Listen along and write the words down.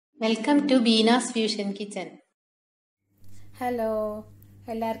Welcome to Beena's fusion kitchen. Hello,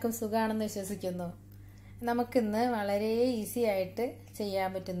 എല്ലാവർക്കും സുഖമാണെന്ന് വിശ്വസിക്കുന്നു. നമുക്കിന്ന് വളരെ ഈസി ആയിട്ട് ചെയ്യാൻ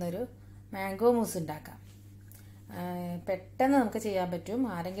പറ്റുന്നൊരു മാംഗോ മൂസ് ഉണ്ടാക്കാം. പെട്ടെന്ന് നമുക്ക് ചെയ്യാൻ പറ്റും.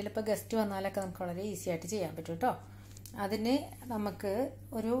 ആരെങ്കിലും ഇപ്പോൾ ഗസ്റ്റ് വന്നാലൊക്കെ നമുക്ക് വളരെ ഈസി ആയിട്ട് ചെയ്യാൻ പറ്റും കേട്ടോ. അതിന് നമുക്ക്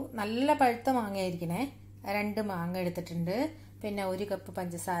ഒരു നല്ല പഴുത്ത മാങ്ങയായിരിക്കണേ. 2 മാങ്ങ എടുത്തിട്ടുണ്ട്. പിന്നെ 1 കപ്പ്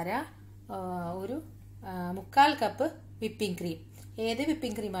പഞ്ചസാര, ഒരു 1/4 കപ്പ് വിപ്പിംഗ് ക്രീം. ഏത്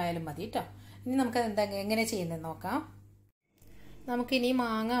വിപ്പിംഗ് ക്രീം ആയാലും മതി കേട്ടോ. ഇനി നമുക്ക് എങ്ങനെ ചെയ്യുന്നത് നോക്കാം. നമുക്കിനി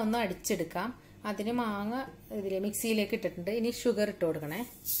മാങ്ങ ഒന്ന് അടിച്ചെടുക്കാം. അതിന് മാങ്ങ ഇതിൽ മിക്സിയിലേക്ക് ഇട്ടിട്ടുണ്ട്. ഇനി ഷുഗർ ഇട്ട് കൊടുക്കണേ.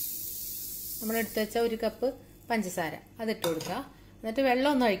 നമ്മൾ എടുത്തു വെച്ച 1 കപ്പ് പഞ്ചസാര അതിട്ട് കൊടുക്കുക. എന്നിട്ട് വെള്ളം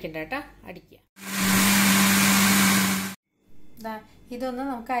ഒന്നും ഒഴിക്കണ്ട കേട്ടോ, അടിക്കുക. ഇതൊന്ന്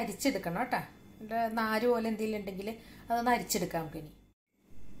നമുക്ക് അരിച്ചെടുക്കണം കേട്ടോ. നാര് പോലെ എന്തെങ്കിലും ഉണ്ടെങ്കിൽ അതൊന്ന് അരിച്ചെടുക്കാം. നമുക്കിനി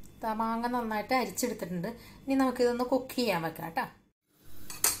മാങ്ങ നന്നായിട്ട് അരിച്ചെടുത്തിട്ടുണ്ട്. ഇനി നമുക്കിതൊന്ന് കുക്ക് ചെയ്യാൻ വെക്കാം കേട്ടോ.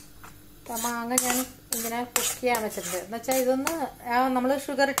 മാങ്ങ ഞാൻ ഇങ്ങനെ കുക്ക് ചെയ്യാൻ വെച്ചിട്ടുണ്ട്. എന്ന് വെച്ചാൽ ഇതൊന്ന് നമ്മൾ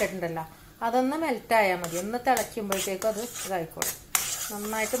ഷുഗർ ഇട്ടിട്ടുണ്ടല്ലോ, അതൊന്ന് മെൽറ്റായാൽ മതി. ഒന്ന് തിളയ്ക്കുമ്പോഴത്തേക്കും അത് ഇതായിക്കോളും.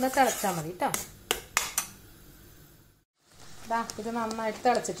 നന്നായിട്ടൊന്ന് തിളച്ചാൽ മതി കേട്ടോ. ഇത് നന്നായിട്ട്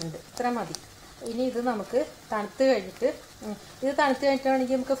തിളച്ചിട്ടുണ്ട്. ഇത്ര മതി. ഇനി ഇത് നമുക്ക് തണുത്ത് കഴിഞ്ഞിട്ട്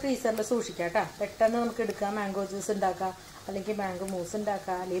വേണമെങ്കിൽ നമുക്ക് ഫ്രീസറിൽ സൂക്ഷിക്കാം കേട്ടോ. പെട്ടെന്ന് നമുക്ക് എടുക്കാം. മാംഗോ ജ്യൂസ് ഉണ്ടാക്കാം, അല്ലെങ്കിൽ മാംഗോ മൂസ്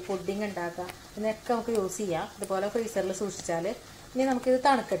ഉണ്ടാക്കാം, അല്ലെങ്കിൽ പുഡിങ് ഉണ്ടാക്കാം. ഇതിനൊക്കെ നമുക്ക് യൂസ് ചെയ്യാം. ഇതുപോലെ ഫ്രീസറിൽ സൂക്ഷിച്ചാൽ. ഇനി നമുക്കിത്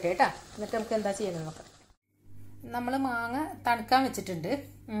തണുക്കട്ടെ കേട്ടോ. എന്നിട്ട് നമുക്ക് എന്താ ചെയ്യുന്നത് നോക്കാം. നമ്മൾ മാങ്ങ തണുക്കാൻ വെച്ചിട്ടുണ്ട്,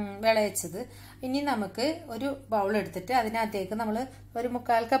 വിളയിച്ചത്. ഇനി നമുക്ക് ഒരു ബൗൾ എടുത്തിട്ട് അതിനകത്തേക്ക് നമ്മൾ ഒരു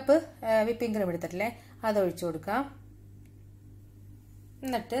 1/4 കപ്പ് വിപ്പിംഗ് ക്രീം എടുത്തിട്ടില്ലേ, അതൊഴിച്ചു കൊടുക്കാം.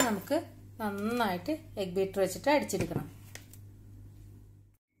 എന്നിട്ട് നമുക്ക് നന്നായിട്ട് എഗ് ബീറ്റർ വെച്ചിട്ട് അടിച്ചെടുക്കണം.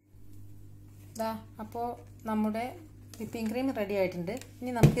 അപ്പോൾ നമ്മുടെ വിപ്പിംഗ് ക്രീം റെഡി ആയിട്ടുണ്ട്.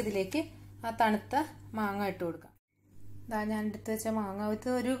 ഇനി നമുക്കിതിലേക്ക് ആ തണുത്ത മാങ്ങ ഇട്ട് കൊടുക്കാം. ഞാൻ എടുത്ത് വെച്ച മാങ്ങ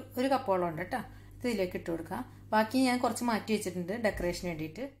ഒരു കപ്പോളം ഉണ്ട് കേട്ടോ. ഇതിലേക്ക് ഇട്ട് കൊടുക്കാം. ബാക്കി ഞാൻ കുറച്ച് മാറ്റി വെച്ചിട്ടുണ്ട് ഡെക്കറേഷന്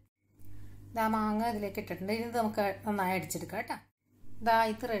വേണ്ടിയിട്ട്. മാങ്ങ ഇതിലേക്ക് ഇട്ടിട്ടുണ്ട്. ഇത് നമുക്ക് നന്നായി അടിച്ചെടുക്കാം കേട്ടോ.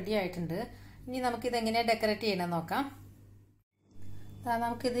 ഇത് റെഡി ആയിട്ടുണ്ട്. ഇനി നമുക്കിതെങ്ങനെയാണ് ഡെക്കറേറ്റ് ചെയ്യണമെന്ന് നോക്കാം.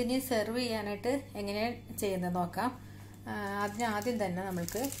 നമുക്കിതിനി സെർവ് ചെയ്യാനായിട്ട് എങ്ങനെയാണ് ചെയ്യുന്നത് നോക്കാം. ആദ്യം തന്നെ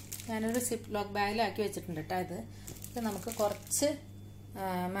നമ്മൾക്ക് ഞാനൊരു സിപ്പ് ലോക്ക് ബാഗിലാക്കി വെച്ചിട്ടുണ്ട് കേട്ടോ. ഇത് നമുക്ക് കുറച്ച്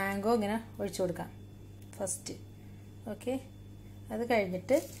മാംഗോ ഇങ്ങനെ ഒഴിച്ചു കൊടുക്കാം ഫസ്റ്റ്. ഓക്കെ, അത്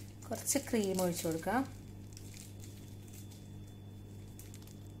കഴിഞ്ഞിട്ട് കുറച്ച് ക്രീം ഒഴിച്ചു കൊടുക്കാം.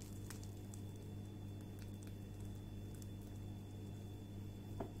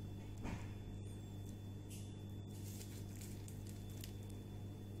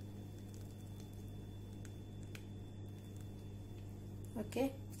 ഓക്കെ,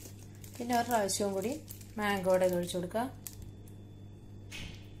 പിന്നെ ഒരു പ്രാവശ്യവും കൂടി മാംഗോയുടെ ഇത് ഒഴിച്ചു കൊടുക്കുക.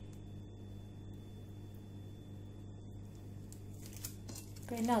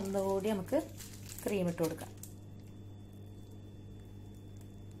 പിന്നെ ഒന്നുകൂടി നമുക്ക് ക്രീം ഇട്ട് കൊടുക്കാം.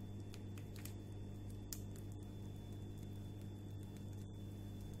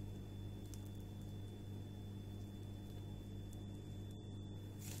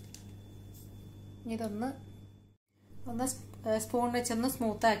 ഇതൊന്ന് സ്പൂൺ വെച്ചൊന്ന്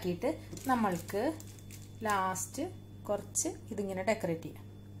സ്മൂത്ത് ആക്കിയിട്ട് നമ്മൾക്ക് ലാസ്റ്റ് കുറച്ച് ഇതിങ്ങനെ ഡെക്കറേറ്റ് ചെയ്യാം.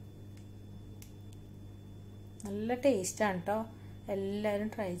 നല്ല ടേസ്റ്റാണ് കേട്ടോ. എല്ലാവരും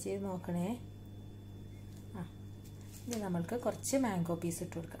ട്രൈ ചെയ്ത് നോക്കണേ. ഇനി നമ്മൾക്ക് കുറച്ച് മാംഗോ പീസ്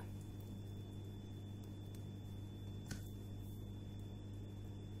ഇട്ട് കൊടുക്കാം.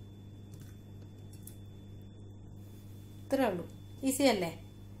 ഇത്രേ ഉള്ളൂ. ഈസി അല്ലേ?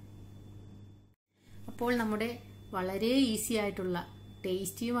 അപ്പോൾ നമ്മുടെ വളരെ ഈസി ആയിട്ടുള്ള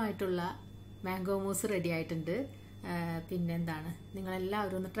ടേസ്റ്റിയുമായിട്ടുള്ള മാംഗോ മൂസ് റെഡി ആയിട്ടുണ്ട്. പിന്നെന്താണ്,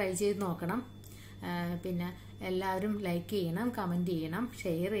 നിങ്ങളെല്ലാവരും ഒന്ന് ട്രൈ ചെയ്ത് നോക്കണം. പിന്നെ എല്ലാവരും ലൈക്ക് ചെയ്യണം, കമൻറ്റ് ചെയ്യണം,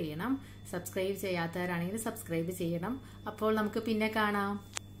 ഷെയർ ചെയ്യണം. സബ്സ്ക്രൈബ് ചെയ്യാത്തവരാണെങ്കിൽ സബ്സ്ക്രൈബ് ചെയ്യണം. അപ്പോൾ നമുക്ക് പിന്നെ കാണാം.